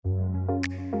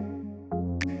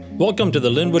Welcome to the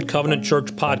Linwood Covenant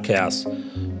Church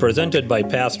podcast, presented by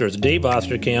Pastors Dave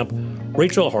Ostercamp,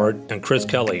 Rachel Hart, and Chris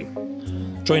Kelly.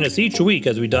 Join us each week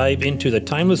as we dive into the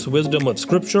timeless wisdom of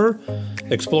Scripture,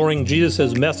 exploring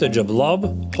Jesus' message of love,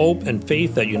 hope, and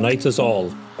faith that unites us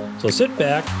all. So sit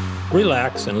back,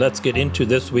 relax, and let's get into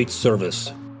this week's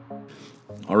service.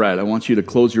 All right, I want you to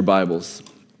close your Bibles.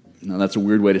 Now, that's a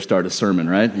weird way to start a sermon,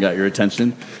 right? You got your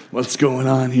attention? What's going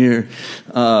on here?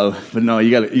 But no,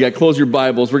 you got to close your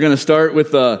Bibles. We're going to start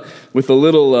with a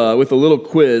little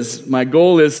quiz. My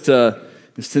goal is to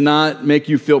not make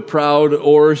you feel proud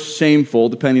or shameful,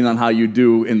 depending on how you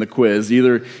do in the quiz.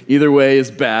 Either way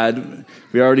is bad.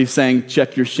 We already sang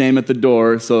check your shame at the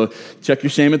door, so check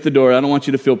your shame at the door. I don't want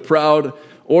you to feel proud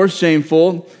or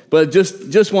shameful, but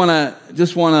just want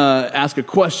to ask a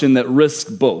question that risks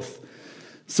both.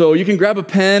 So you can grab a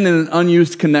pen and an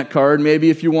unused Connect card, maybe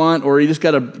if you want, or you just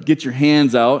got to get your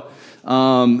hands out,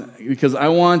 because I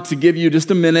want to give you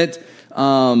just a minute,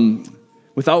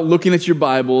 without looking at your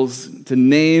Bibles, to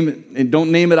name, and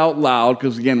don't name it out loud,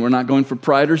 because again, we're not going for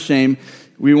pride or shame.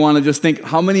 We want to just think,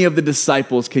 how many of the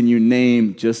disciples can you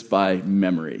name just by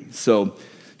memory? So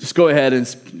just go ahead and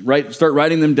start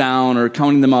writing them down or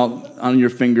counting them out on your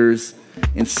fingers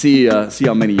and see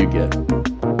how many you get.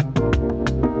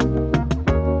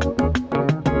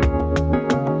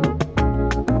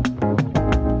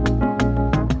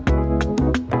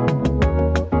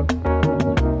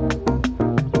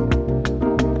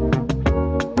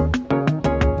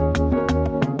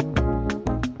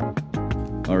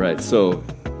 So,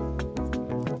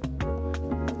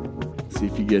 see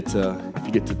if you get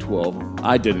to 12.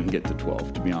 I didn't get to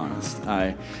 12, to be honest.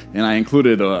 I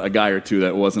included a guy or two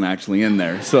that wasn't actually in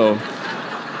there. So,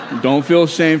 don't feel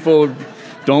shameful.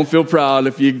 Don't feel proud.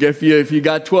 If you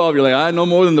got 12, you're like, I know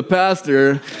more than the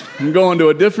pastor. I'm going to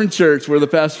a different church where the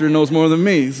pastor knows more than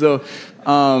me. So,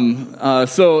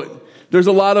 there's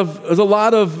a lot of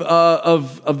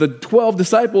the 12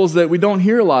 disciples that we don't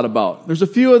hear a lot about. There's a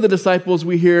few of the disciples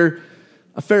we hear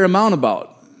a fair amount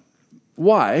about.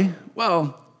 Why?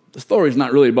 Well, the story's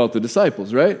not really about the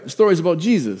disciples, right? The story's about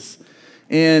Jesus.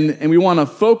 And we want to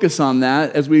focus on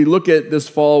that as we look at this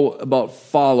fall about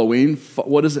following.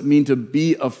 What does it mean to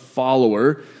be a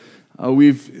follower?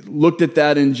 We've looked at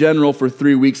that in general for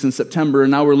 3 weeks in September,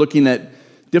 and now we're looking at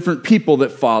different people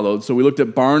that followed. So we looked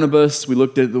at Barnabas, we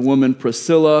looked at the woman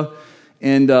Priscilla,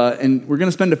 and we're going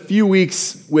to spend a few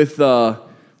weeks with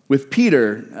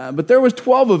Peter. But there was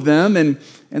 12 of them, and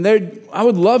I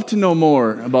would love to know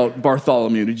more about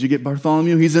Bartholomew. Did you get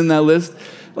Bartholomew? He's in that list.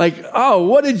 Like, oh,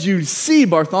 what did you see,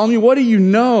 Bartholomew? What do you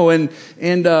know? And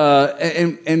in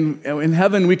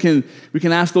heaven we can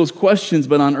ask those questions,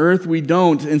 but on earth we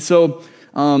don't. And so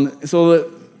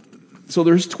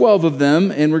there's 12 of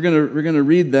them, and we're gonna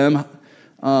read them.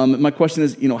 My question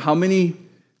is, how many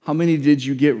did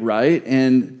you get right?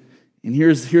 And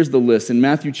here's the list. In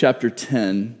Matthew chapter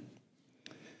 10,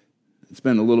 it's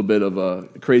been a little bit of a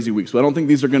crazy week, so I don't think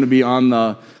these are going to be on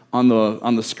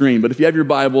the screen. But if you have your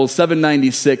Bible,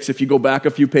 796. If you go back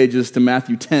a few pages to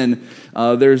Matthew 10,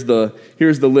 here's the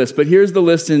list. But here's the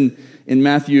list in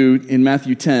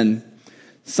Matthew 10.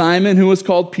 Simon, who was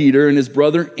called Peter, and his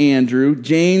brother Andrew,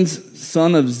 James,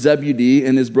 son of Zebedee,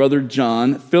 and his brother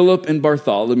John, Philip and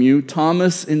Bartholomew,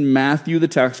 Thomas and Matthew, the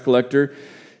tax collector,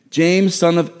 James,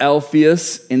 son of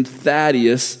Alphaeus, and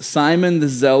Thaddeus, Simon the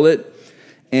Zealot,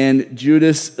 and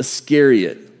Judas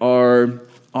Iscariot are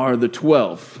the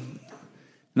 12.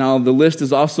 Now, the list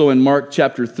is also in Mark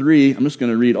chapter 3. I'm just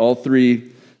going to read all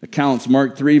three accounts.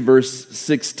 Mark 3, verse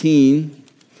 16.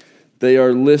 They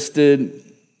are listed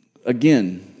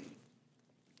again.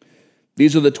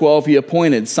 These are the 12 he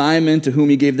appointed: Simon, to whom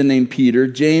he gave the name Peter;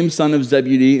 James, son of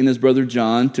Zebedee, and his brother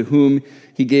John, to whom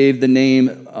he gave the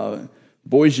name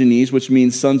Boanerges, which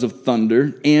means sons of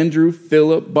thunder; Andrew,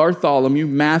 Philip, Bartholomew,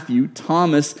 Matthew,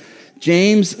 Thomas,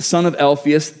 James, son of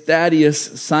Alphaeus,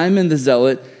 Thaddeus, Simon the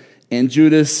Zealot, and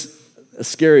Judas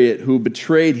Iscariot, who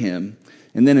betrayed him.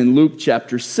 And then in Luke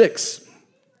chapter 6,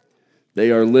 they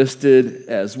are listed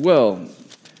as well.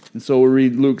 And so we'll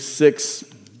read Luke 6,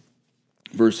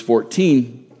 verse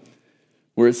 14,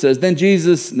 where it says, Then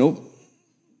Jesus, that's Luke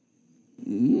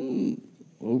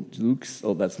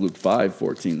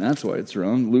 5:14. That's why it's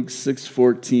wrong. Luke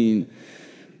 6:14.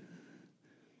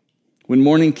 When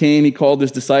morning came, he called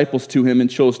his disciples to him and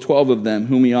chose 12 of them,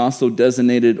 whom he also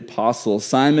designated apostles: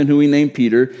 Simon, who he named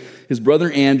Peter, his brother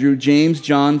Andrew, James,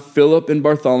 John, Philip, and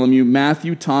Bartholomew,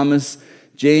 Matthew, Thomas,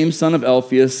 James, son of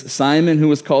Alphaeus, Simon, who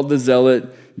was called the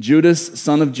Zealot, Judas,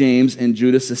 son of James, and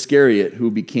Judas Iscariot,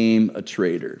 who became a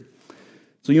traitor.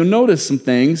 So you'll notice some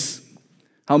things.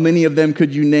 How many of them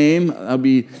could you name? I'll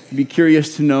be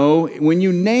curious to know. When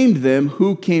you named them,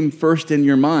 who came first in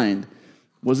your mind?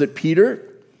 Was it Peter?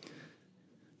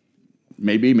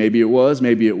 Maybe it was,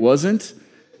 maybe it wasn't.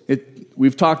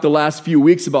 We've talked the last few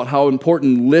weeks about how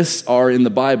important lists are in the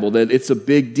Bible, that it's a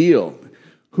big deal.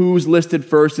 Who's listed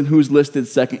first and who's listed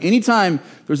second. Anytime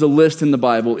there's a list in the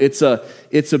Bible, it's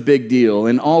a big deal.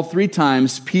 And all 3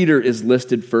 times, Peter is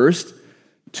listed first.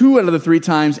 2 out of the 3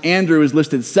 times, Andrew is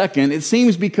listed second. It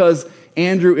seems because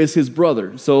Andrew is his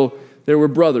brother. So there were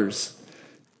brothers.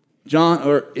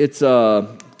 Mark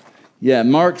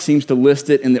seems to list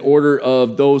it in the order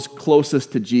of those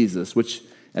closest to Jesus, which,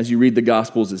 as you read the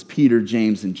Gospels, is Peter,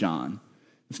 James, and John.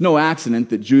 It's no accident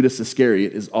that Judas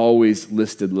Iscariot is always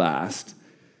listed last.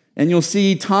 And you'll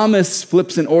see Thomas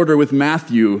flips in order with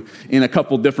Matthew in a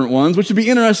couple different ones, which would be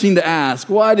interesting to ask.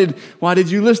 Why did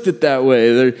you list it that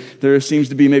way? There seems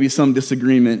to be maybe some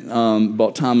disagreement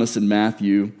about Thomas and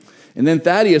Matthew. And then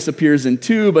Thaddeus appears in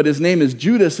 2, but his name is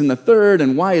Judas in the 3rd.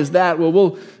 And why is that? Well,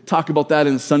 we'll talk about that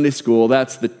in Sunday school.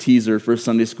 That's the teaser for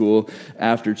Sunday school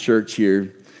after church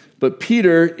here. But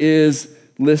Peter is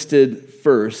listed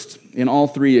first in all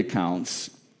 3 accounts.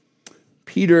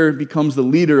 Peter becomes the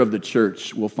leader of the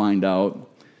church, we'll find out.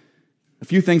 A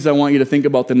few things I want you to think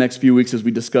about the next few weeks as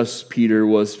we discuss Peter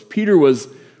was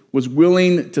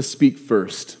willing to speak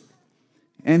first.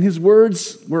 And his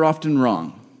words were often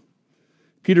wrong.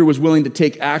 Peter was willing to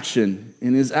take action,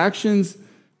 and his actions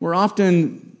were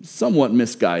often somewhat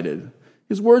misguided.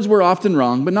 His words were often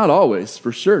wrong, but not always,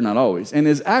 for sure, not always. And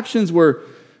his actions were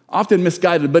often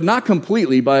misguided, but not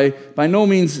completely, by no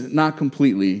means not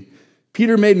completely.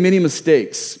 Peter made many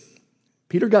mistakes.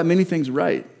 Peter got many things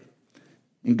right,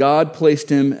 and God placed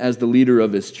him as the leader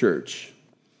of his church.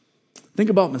 Think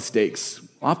about mistakes.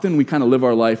 Often we kind of live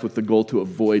our life with the goal to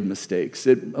avoid mistakes.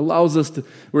 It drives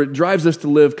us to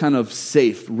live kind of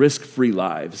safe, risk-free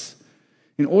lives.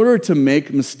 In order to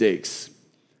make mistakes,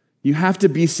 you have to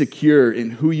be secure in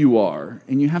who you are,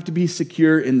 and you have to be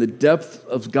secure in the depth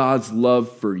of God's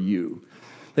love for you.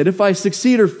 That if I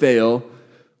succeed or fail,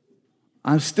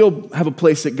 I still have a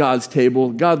place at God's table.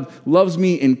 God loves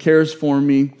me and cares for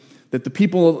me. That the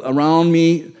people around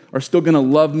me are still going to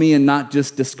love me and not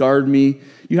just discard me.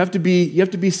 You have to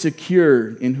be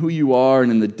secure in who you are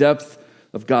and in the depth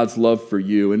of God's love for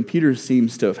you. And Peter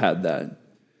seems to have had that.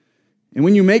 And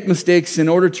when you make mistakes, in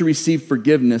order to receive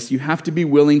forgiveness, you have to be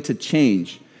willing to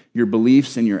change your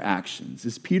beliefs and your actions.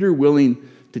 Is Peter willing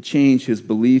to change his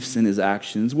beliefs and his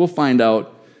actions? We'll find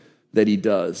out that he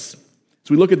does. As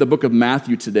we look at the book of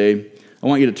Matthew today, I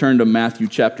want you to turn to Matthew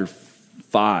chapter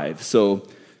 5. So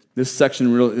this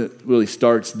section really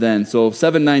starts then. So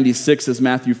 796 is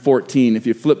Matthew 14. If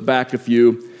you flip back a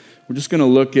few, we're just going to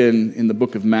look in the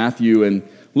book of Matthew and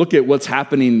look at what's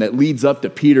happening that leads up to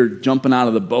Peter jumping out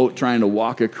of the boat trying to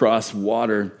walk across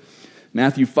water.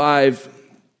 Matthew 5,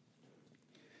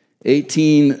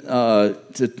 18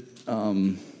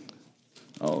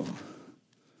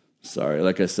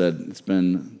 like I said, it's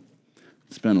been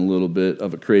a little bit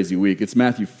of a crazy week. It's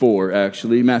Matthew 4,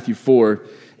 actually. Matthew 4,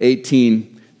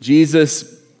 18.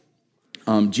 Jesus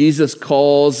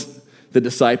calls the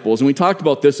disciples. And we talked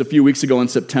about this a few weeks ago in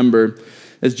September.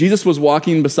 As Jesus was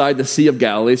walking beside the Sea of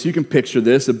Galilee, so you can picture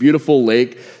this, a beautiful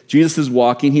lake. Jesus is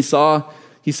walking. He saw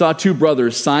 2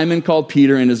 brothers, Simon called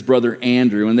Peter and his brother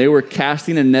Andrew, and they were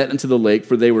casting a net into the lake,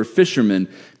 for they were fishermen.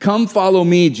 "Come follow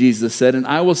me," Jesus said, "and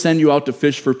I will send you out to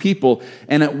fish for people."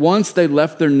 And at once they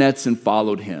left their nets and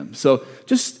followed him. So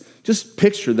just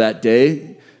picture that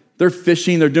day. They're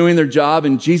fishing, they're doing their job,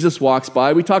 and Jesus walks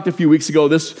by. We talked a few weeks ago,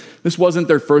 this wasn't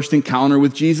their first encounter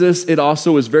with Jesus. It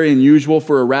also was very unusual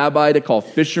for a rabbi to call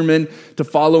fishermen to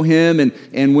follow him.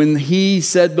 And when he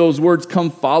said those words, "Come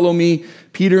follow me,"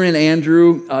 Peter and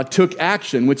Andrew took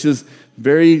action, which is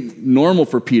very normal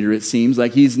for Peter, it seems.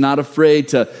 Like he's not afraid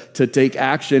to take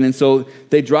action. And so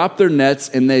they drop their nets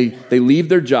and they leave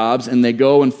their jobs and they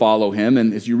go and follow him.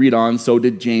 And as you read on, so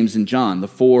did James and John, the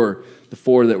four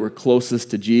that were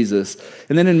closest to Jesus.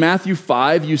 And then in Matthew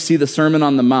 5, you see the Sermon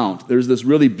on the Mount. There's this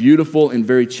really beautiful and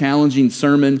very challenging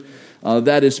sermon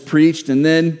that is preached. And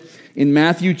then in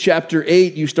Matthew chapter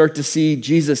 8, you start to see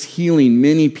Jesus healing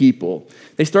many people.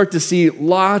 They start to see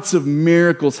lots of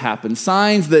miracles happen,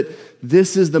 signs that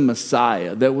this is the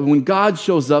Messiah, that when God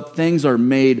shows up, things are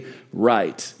made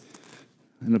right.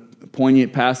 In a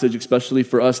poignant passage, especially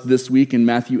for us this week in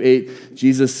Matthew 8,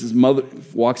 Jesus' mother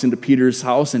walks into Peter's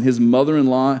house, and his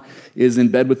mother-in-law is in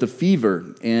bed with a fever.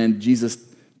 And Jesus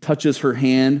touches her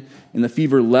hand, and the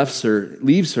fever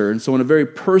leaves her. And so in a very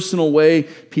personal way,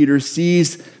 Peter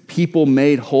sees people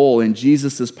made whole in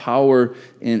Jesus' power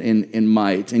and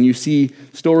might. And you see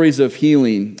stories of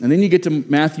healing. And then you get to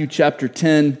Matthew chapter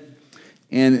 10,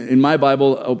 and in my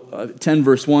Bible, 10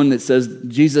 verse 1, it says,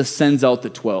 Jesus sends out the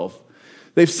 12.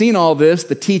 They've seen all this,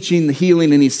 the teaching, the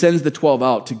healing, and he sends the 12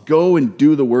 out to go and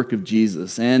do the work of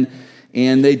Jesus. And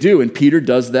they do, and Peter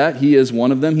does that. He is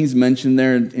one of them. He's mentioned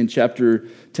there in chapter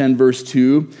 10, verse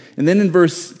 2. And then in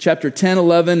chapter 10,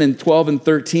 11, and 12, and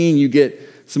 13, you get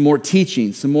some more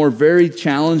teaching, some more very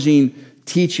challenging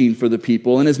teaching for the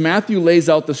people. And as Matthew lays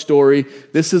out the story,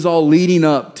 this is all leading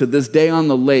up to this day on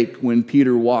the lake when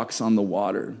Peter walks on the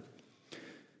water.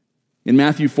 In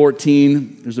Matthew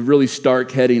 14, there's a really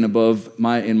stark heading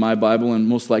in my Bible, and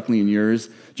most likely in yours,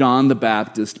 John the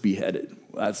Baptist beheaded.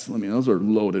 Those are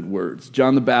loaded words.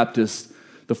 John the Baptist,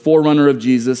 the forerunner of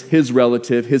Jesus, his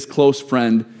relative, his close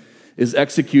friend, is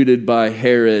executed by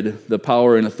Herod, the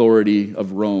power and authority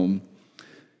of Rome.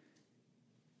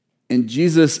 And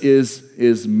Jesus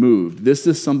is moved. This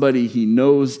is somebody he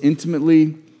knows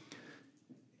intimately,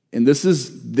 and this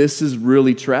is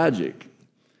really tragic.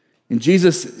 And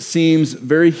Jesus seems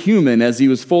very human, as he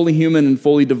was fully human and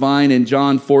fully divine. In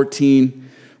John 14,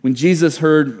 when Jesus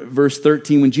heard, verse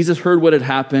 13, when Jesus heard what had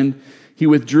happened, he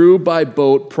withdrew by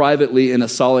boat privately in a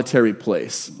solitary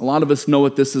place. A lot of us know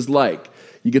what this is like.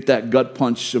 You get that gut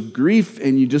punch of grief,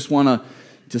 and you just want to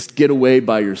just get away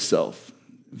by yourself.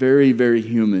 Very, very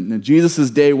human. Now, Jesus'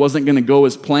 day wasn't going to go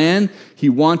as planned. He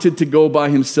wanted to go by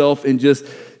himself and just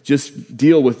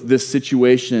deal with this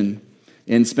situation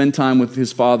and spend time with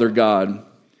his Father God.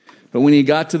 But when he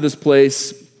got to this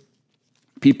place,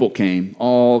 people came,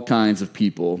 all kinds of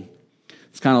people.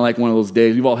 It's kind of like one of those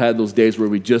days. We've all had those days where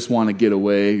we just want to get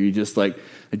away. You just like,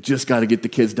 I just got to get the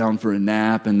kids down for a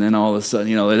nap. And then all of a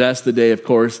sudden, that's the day, of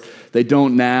course, they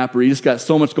don't nap, or you just got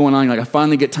so much going on. You're like, I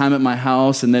finally get time at my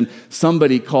house, and then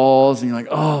somebody calls, and you're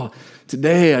like, oh,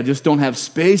 today I just don't have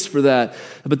space for that.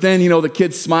 But then, the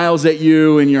kid smiles at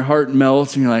you and your heart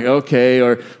melts and you're like, okay.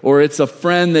 Or it's a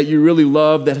friend that you really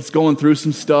love that's going through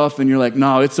some stuff and you're like,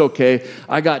 no, it's okay.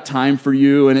 I got time for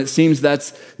you. And it seems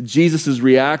that's Jesus'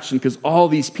 reaction, because all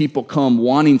these people come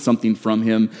wanting something from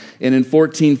him. And in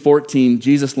 14:14,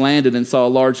 Jesus landed and saw a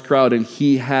large crowd, and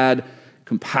he had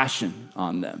compassion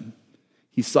on them.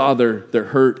 He saw their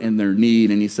hurt and their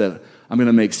need, and he said, I'm going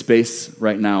to make space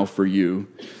right now for you.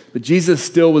 But Jesus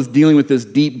still was dealing with this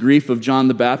deep grief of John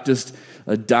the Baptist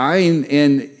dying.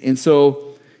 And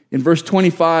so in verse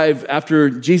 25, after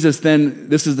Jesus then,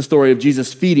 this is the story of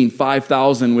Jesus feeding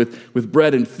 5,000 with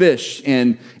bread and fish.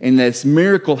 And this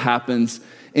miracle happens.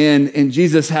 And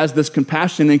Jesus has this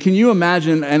compassion. And can you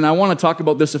imagine, and I want to talk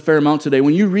about this a fair amount today,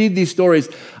 when you read these stories,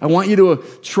 I want you to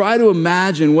try to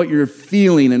imagine what you're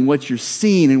feeling and what you're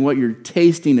seeing and what you're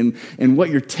tasting and what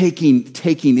you're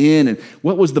taking in, and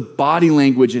what was the body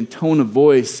language and tone of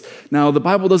voice. Now, the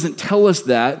Bible doesn't tell us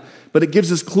that, but it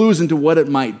gives us clues into what it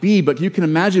might be. But you can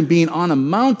imagine being on a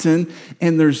mountain,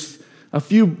 and there's a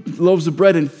few loaves of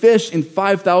bread and fish, and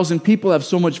 5,000 people have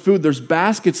so much food. There's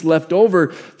baskets left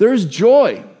over. There's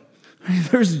joy.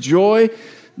 There's joy.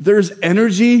 There's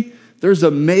energy. There's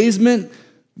amazement.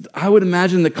 I would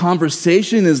imagine the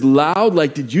conversation is loud.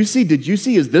 Like, did you see?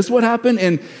 Is this what happened?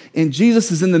 And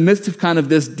Jesus is in the midst of kind of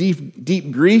this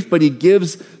deep grief, but he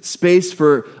gives space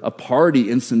for a party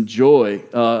and some joy,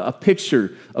 a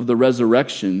picture of the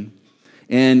resurrection.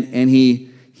 And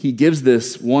he gives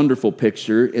this wonderful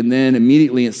picture, and then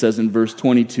immediately it says in verse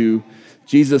 22,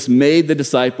 Jesus made the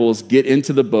disciples get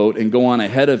into the boat and go on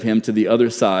ahead of him to the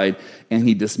other side, and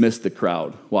he dismissed the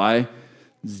crowd. Why?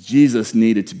 Jesus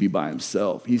needed to be by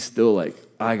himself. He's still like,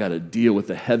 I got to deal with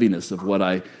the heaviness of what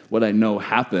I know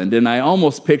happened. And I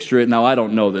almost picture it, now I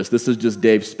don't know this is just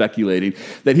Dave speculating,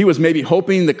 that he was maybe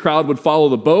hoping the crowd would follow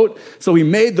the boat, so he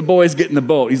made the boys get in the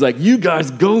boat. He's like, you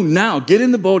guys go now, get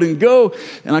in the boat and go.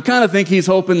 And I kind of think he's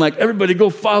hoping like, everybody go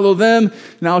follow them.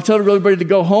 Now I'll tell everybody to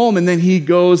go home, and then he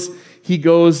goes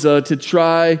to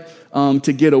try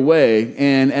to get away.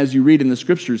 And as you read in the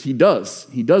scriptures, he does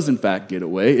in fact get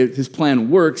away. His plan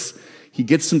works. He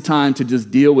gets some time to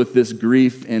just deal with this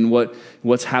grief and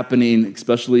what's happening,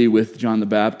 especially with John the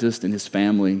Baptist and his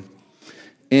family.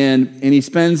 And he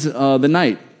spends the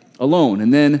night alone.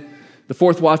 And then the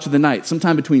fourth watch of the night,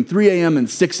 sometime between 3 a.m. and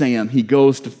 6 a.m., he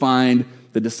goes to find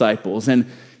the disciples. And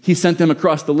he sent them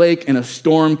across the lake, and a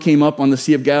storm came up on the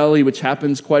Sea of Galilee, which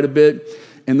happens quite a bit.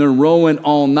 And they're rowing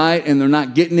all night, and they're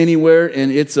not getting anywhere,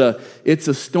 and it's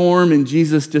a storm, and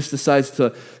Jesus just decides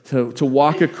to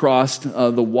walk across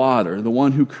the water. The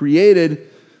one who created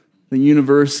the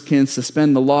universe, can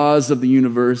suspend the laws of the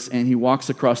universe, and he walks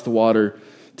across the water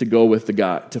to go with the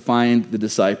God, to find the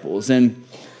disciples. And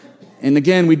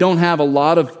again, we don't have a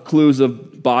lot of clues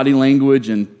of body language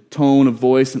and tone of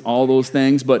voice and all those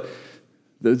things, but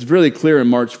it's really clear in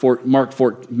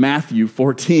Matthew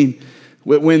 14.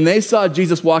 When they saw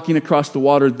Jesus walking across the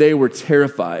water, they were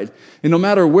terrified. And no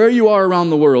matter where you are around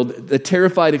the world, the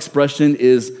terrified expression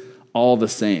is all the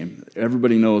same.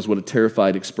 Everybody knows what a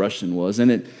terrified expression was,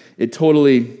 and it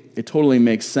totally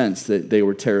makes sense that they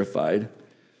were terrified.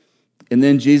 And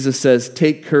then Jesus says,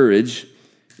 "Take courage,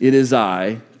 it is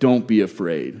I, don't be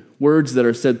afraid." Words that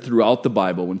are said throughout the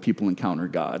Bible when people encounter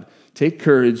God. Take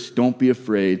courage, don't be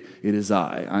afraid, it is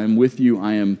I. I am with you,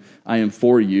 I am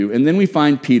for you. And then we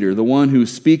find Peter, the one who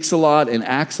speaks a lot and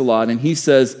acts a lot, and he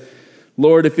says,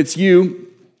 "Lord, if it's you,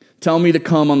 tell me to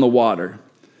come on the water."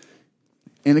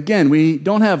 And again, we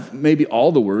don't have maybe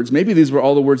all the words. Maybe these were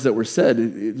all the words that were said.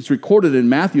 It's recorded in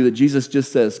Matthew that Jesus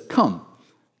just says, "Come,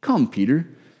 Peter,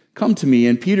 come to me."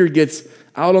 And Peter gets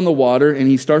out on the water and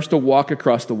he starts to walk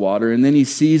across the water, and then he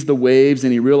sees the waves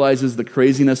and he realizes the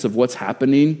craziness of what's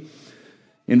happening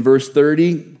in verse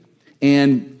 30,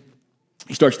 and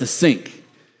he starts to sink.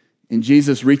 And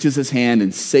Jesus reaches his hand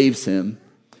and saves him.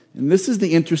 And this is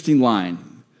the interesting line.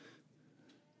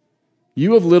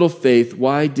 "You of little faith,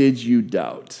 why did you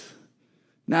doubt?"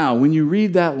 Now, when you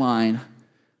read that line,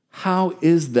 how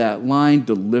is that line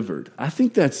delivered? I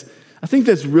think that's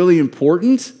really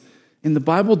important, and the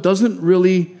Bible doesn't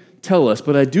really tell us,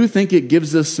 but I do think it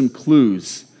gives us some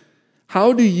clues.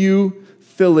 How do you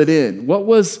fill it in? What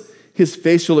was his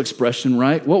facial expression,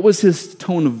 right? What was his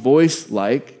tone of voice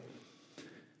like?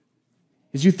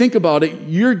 As you think about it,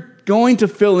 you're going to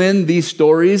fill in these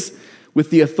stories with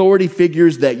the authority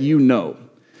figures that you know.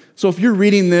 So if you're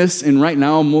reading this, and right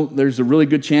now there's a really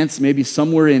good chance maybe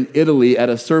somewhere in Italy at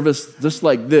a service just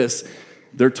like this,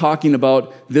 they're talking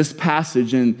about this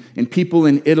passage, and people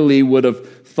in Italy would have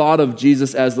thought of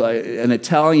Jesus as an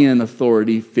Italian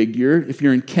authority figure. If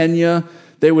you're in Kenya,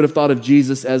 they would have thought of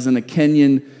Jesus as a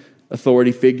Kenyan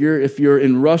authority figure. If you're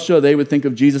in Russia, they would think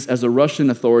of Jesus as a Russian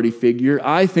authority figure.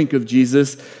 I think of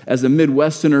Jesus as a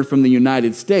Midwesterner from the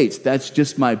United States. That's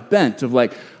just my bent of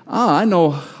like, I know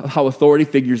how authority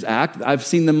figures act. I've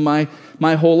seen them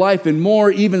my whole life, and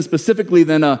more even specifically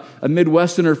than a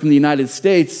Midwesterner from the United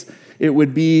States, it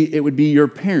would be your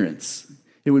parents.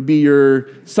 It would be your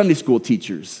Sunday school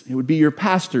teachers. It would be your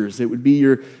pastors. It would be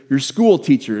your school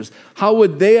teachers. How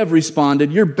would they have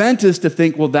responded? Your bent is to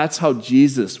think, well, that's how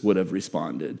Jesus would have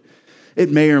responded. It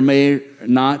may or may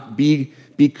not be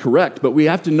correct, but we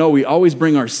have to know we always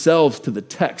bring ourselves to the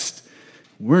text.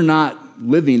 We're not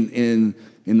living in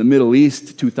the Middle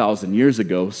East 2,000 years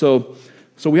ago. So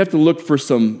we have to look for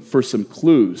some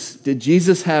clues. Did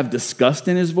Jesus have disgust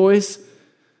in his voice?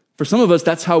 For some of us,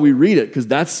 that's how we read it, because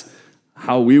that's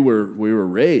how we were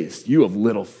raised. You of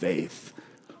little faith,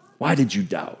 why did you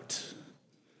doubt?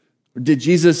 Or did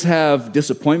Jesus have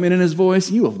disappointment in his voice?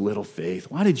 You of little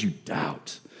faith, why did you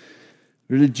doubt?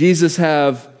 Or did Jesus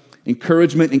have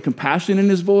encouragement and compassion in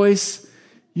his voice?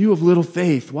 You of little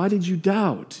faith, why did you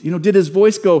doubt? Did his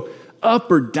voice go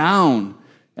up or down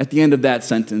at the end of that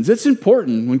sentence? It's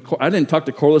important. I didn't talk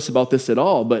to Corliss about this at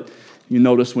all, but you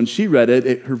notice when she read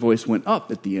it, her voice went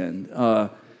up at the end.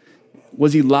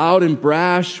 Was he loud and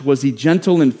brash? Was he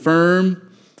gentle and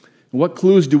firm? What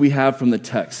clues do we have from the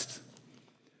text?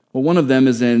 Well, one of them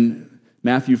is in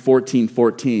Matthew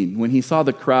 14:14. When he saw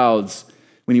the crowds,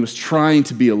 when he was trying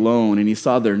to be alone and he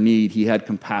saw their need, he had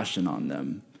compassion on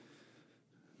them.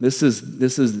 This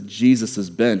is Jesus'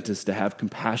 bent, is to have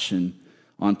compassion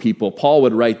on people. Paul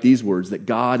would write these words, that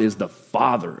God is the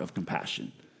Father of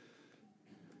compassion.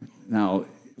 Now,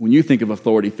 when you think of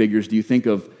authority figures, do you think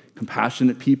of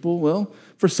compassionate people? Well,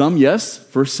 for some, yes.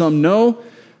 For some, no.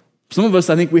 Some of us,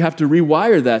 I think we have to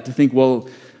rewire that to think, well,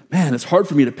 man, it's hard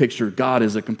for me to picture God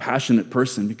as a compassionate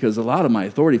person because a lot of my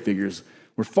authority figures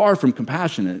were far from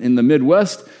compassionate. In the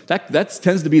Midwest, that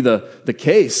tends to be the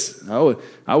case.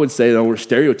 I would say, we're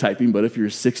stereotyping, but if you're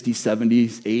 60, 70,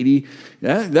 80,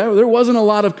 there wasn't a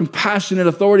lot of compassionate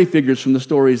authority figures from the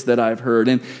stories that I've heard.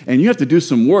 And you have to do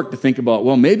some work to think about,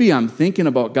 well, maybe I'm thinking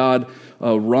about God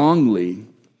wrongly.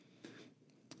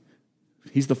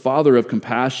 He's the Father of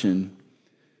compassion.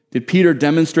 Did Peter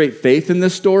demonstrate faith in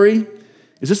this story?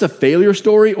 Is this a failure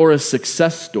story or a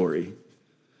success story?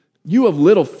 You have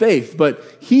little faith, but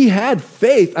he had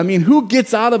faith. I mean, who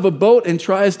gets out of a boat and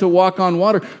tries to walk on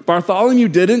water? Bartholomew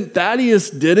didn't, Thaddeus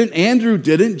didn't, Andrew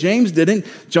didn't, James didn't,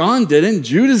 John didn't,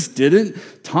 Judas didn't,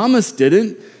 Thomas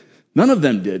didn't. None of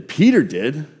them did. Peter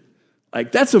did.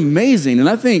 Like, that's amazing. And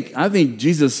I think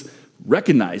Jesus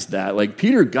recognized that. Like,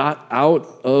 Peter got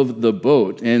out of the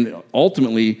boat, and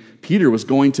ultimately, Peter was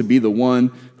going to be the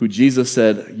one who Jesus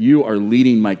said, "You are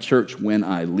leading my church when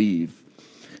I leave."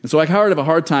 And so I have a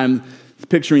hard time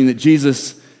picturing that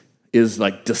Jesus is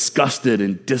like disgusted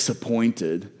and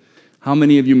disappointed. How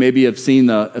many of you maybe have seen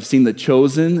The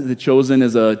Chosen? The Chosen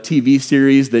is a TV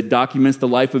series that documents the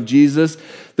life of Jesus.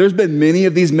 There's been many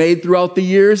of these made throughout the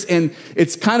years, and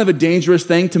it's kind of a dangerous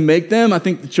thing to make them. I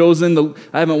think The Chosen,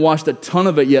 I haven't watched a ton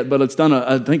of it yet, but it's done,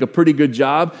 I think, a pretty good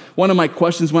job. One of my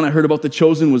questions when I heard about The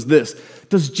Chosen was this: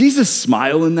 does Jesus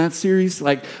smile in that series?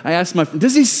 Like, I asked my friend,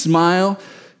 does he smile?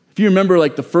 If you remember,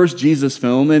 like, the first Jesus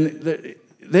film, and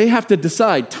they have to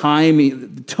decide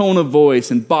timing, tone of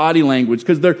voice, and body language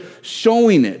because they're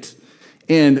showing it.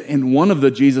 And in one of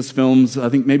the Jesus films, I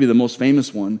think maybe the most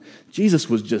famous one, Jesus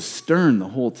was just stern the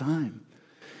whole time.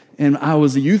 And I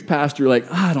was a youth pastor,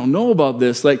 like, I don't know about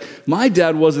this. Like, my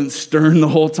dad wasn't stern the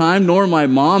whole time, nor my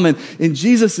mom. And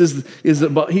Jesus is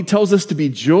about, he tells us to be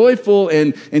joyful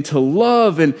and to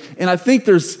love. And I think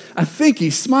he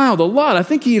smiled a lot. I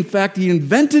think he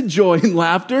invented joy and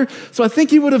laughter. So I think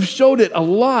he would have showed it a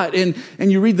lot. And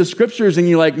you read the scriptures and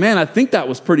you're like, man, I think that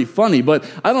was pretty funny. But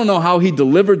I don't know how he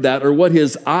delivered that or what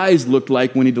his eyes looked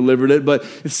like when he delivered it. But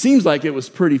it seems like it was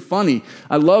pretty funny.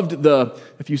 I loved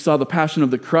if you saw the Passion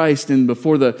of the Christ, and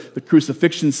before the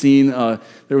crucifixion scene,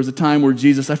 there was a time where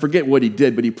Jesus, I forget what he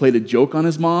did, but he played a joke on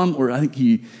his mom, or I think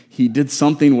he did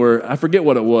something where, I forget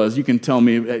what it was, you can tell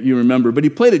me if you remember, but he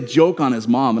played a joke on his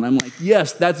mom, and I'm like,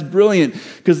 yes, that's brilliant,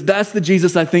 because that's the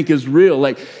Jesus I think is real.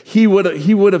 Like, he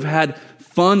would have had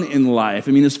fun in life.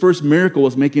 I mean, his first miracle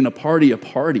was making a party,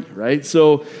 right?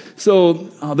 So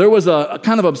there was a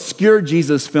kind of obscure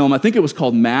Jesus film, I think it was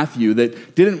called Matthew,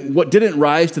 that didn't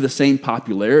rise to the same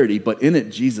popularity, but in it,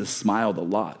 Jesus smiled a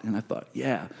lot. And I thought,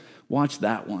 yeah, watch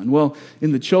that one. Well,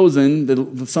 in The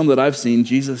Chosen, some that I've seen,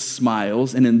 Jesus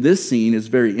smiles. And in this scene is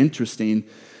very interesting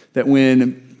that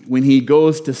when he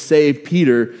goes to save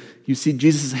Peter, you see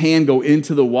Jesus' hand go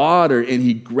into the water, and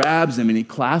he grabs him and he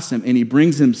clasps him and he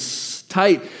brings him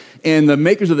tight. And the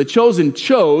makers of The Chosen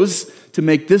chose to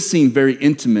make this scene very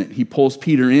intimate. He pulls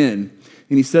Peter in,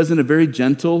 and he says in a very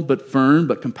gentle but firm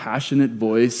but compassionate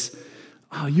voice,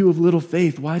 "Oh, you of little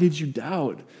faith, why did you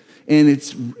doubt?" And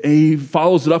he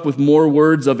follows it up with more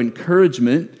words of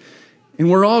encouragement. And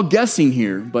we're all guessing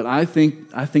here, but I think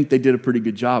they did a pretty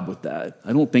good job with that.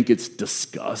 I don't think it's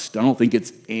disgust. I don't think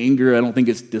it's anger. I don't think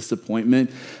it's disappointment.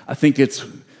 I think it's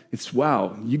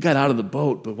wow, you got out of the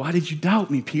boat, but why did you doubt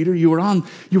me, Peter? You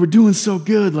were doing so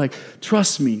good. Like,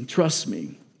 trust me.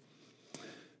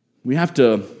 We have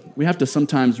to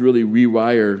sometimes really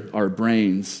rewire our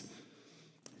brains.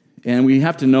 And we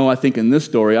have to know, I think in this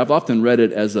story, I've often read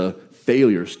it as a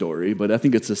failure story, but I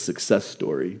think it's a success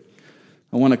story.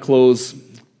 I want to close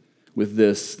with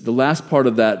this. The last part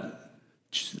of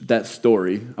that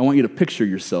story, I want you to picture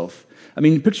yourself. I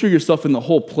mean, picture yourself in the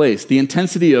whole place. The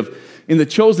intensity in The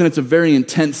Chosen, it's a very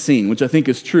intense scene, which I think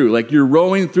is true. Like, you're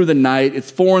rowing through the night,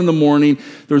 it's 4 a.m,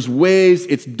 there's waves,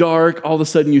 it's dark, all of a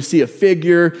sudden you see a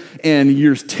figure, and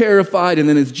you're terrified, and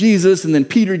then it's Jesus, and then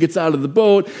Peter gets out of the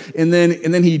boat, and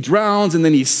then he drowns, and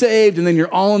then he's saved, and then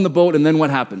you're all in the boat, and then what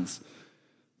happens?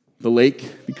 The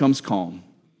lake becomes calm.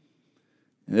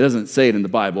 And it doesn't say it in the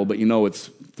Bible, but you know it's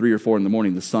 3 or 4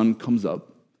 a.m, the sun comes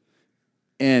up,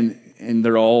 and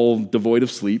they're all devoid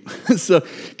of sleep. So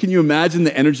can you imagine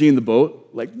the energy in the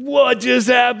boat? Like, what just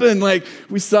happened? Like,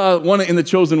 we saw one in The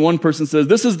Chosen, one person says,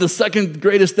 this is the second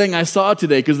greatest thing I saw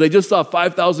today, because they just saw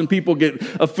 5,000 people get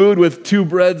a food with 2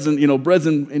 breads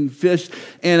and fish.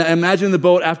 And I imagine the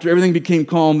boat, after everything became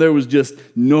calm, there was just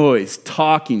noise,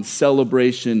 talking,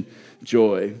 celebration,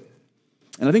 joy.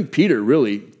 And I think Peter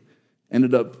really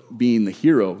ended up being the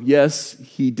hero. Yes,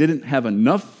 he didn't have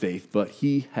enough faith, but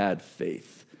he had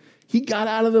faith. He got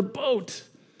out of the boat.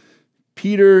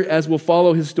 Peter, as we'll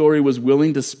follow his story, was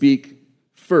willing to speak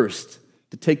first,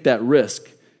 to take that risk.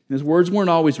 And his words weren't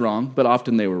always wrong, but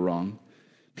often they were wrong.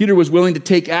 Peter was willing to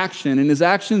take action, and his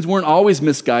actions weren't always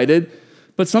misguided,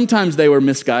 but sometimes they were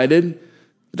misguided.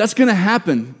 But that's going to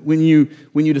happen when you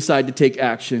decide to take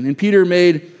action. And Peter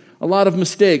made a lot of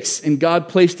mistakes, and God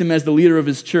placed him as the leader of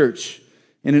his church.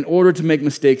 And in order to make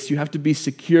mistakes, you have to be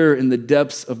secure in the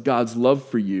depths of God's love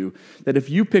for you. That if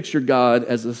you picture God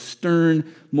as a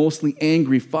stern, mostly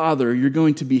angry father, you're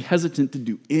going to be hesitant to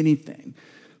do anything.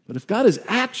 But if God is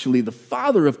actually the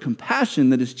father of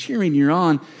compassion that is cheering you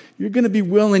on, you're going to be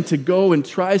willing to go and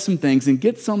try some things and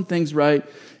get some things right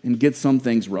and get some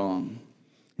things wrong.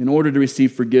 In order to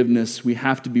receive forgiveness, we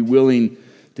have to be willing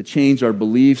to change our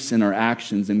beliefs and our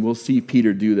actions, and we'll see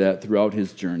Peter do that throughout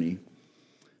his journey.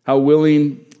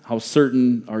 How How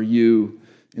certain are you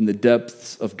in the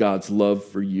depths of God's love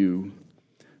for you?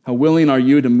 How willing are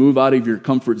you to move out of your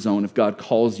comfort zone if God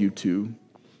calls you to?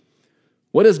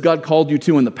 What has God called you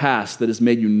to in the past that has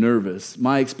made you nervous?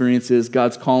 My experience is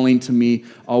God's calling to me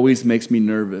always makes me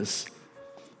nervous.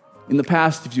 In the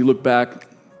past, if you look back,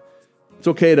 it's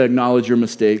okay to acknowledge your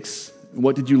mistakes.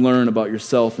 What did you learn about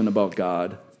yourself and about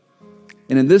God?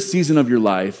 And in this season of your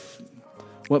life,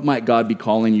 what might God be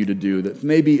calling you to do that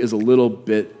maybe is a little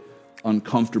bit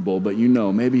uncomfortable, but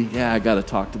maybe, I got to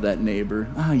talk to that neighbor.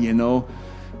 I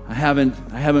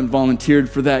haven't volunteered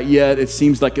for that yet. It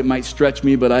seems like it might stretch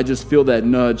me, but I just feel that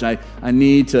nudge. I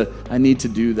need to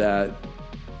do that.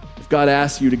 If God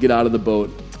asks you to get out of the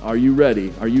boat, are you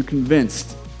ready? Are you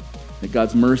convinced that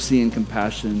God's mercy and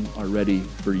compassion are ready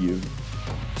for you?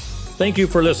 Thank you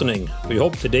for listening. We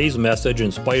hope today's message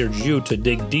inspires you to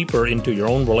dig deeper into your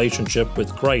own relationship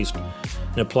with Christ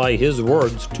and apply His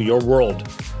words to your world.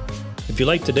 If you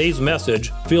like today's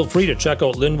message, feel free to check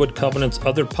out Linwood Covenant's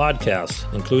other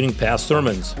podcasts, including past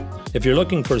sermons. If you're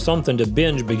looking for something to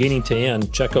binge beginning to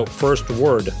end, check out First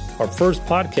Word, our first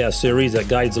podcast series that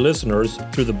guides listeners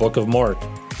through the book of Mark.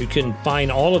 You can find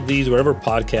all of these wherever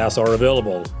podcasts are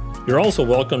available. You're also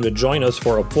welcome to join us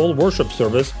for a full worship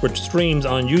service, which streams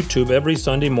on YouTube every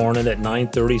Sunday morning at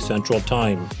 9:30 Central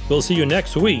Time. We'll see you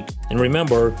next week, and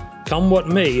remember, come what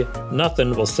may,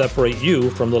 nothing will separate you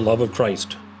from the love of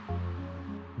Christ.